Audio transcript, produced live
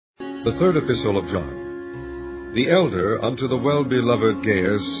The third epistle of John. The elder unto the well-beloved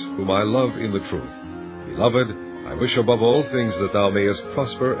Gaius, whom I love in the truth. Beloved, I wish above all things that thou mayest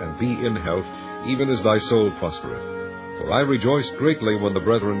prosper and be in health, even as thy soul prospereth. For I rejoiced greatly when the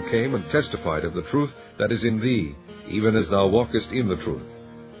brethren came and testified of the truth that is in thee, even as thou walkest in the truth.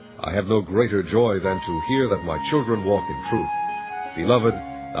 I have no greater joy than to hear that my children walk in truth. Beloved,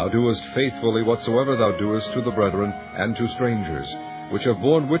 thou doest faithfully whatsoever thou doest to the brethren and to strangers, which have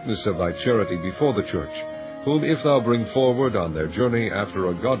borne witness of thy charity before the church, whom if thou bring forward on their journey after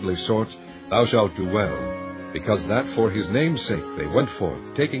a godly sort, thou shalt do well, because that for his name's sake they went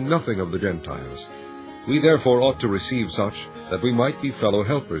forth, taking nothing of the Gentiles. We therefore ought to receive such, that we might be fellow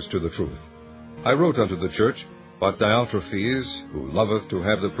helpers to the truth. I wrote unto the church, but Diotrephes, who loveth to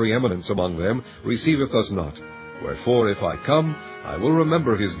have the preeminence among them, receiveth us not. Wherefore, if I come, I will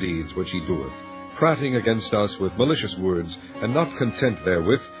remember his deeds which he doeth, prating against us with malicious words, and not content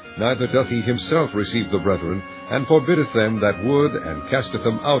therewith, neither doth he himself receive the brethren, and forbiddeth them that would, and casteth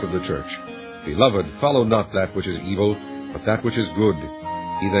them out of the church. Beloved, follow not that which is evil, but that which is good.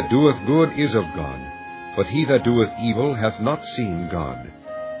 He that doeth good is of God, but he that doeth evil hath not seen God.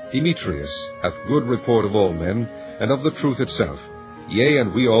 Demetrius hath good report of all men, and of the truth itself. Yea,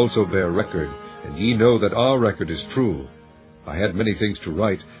 and we also bear record, and ye know that our record is true. I had many things to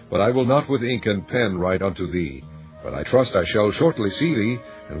write, but I will not with ink and pen write unto thee. But I trust I shall shortly see thee,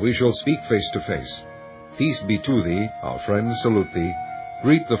 and we shall speak face to face. Peace be to thee, our friends salute thee.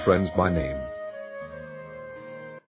 Greet the friends by name.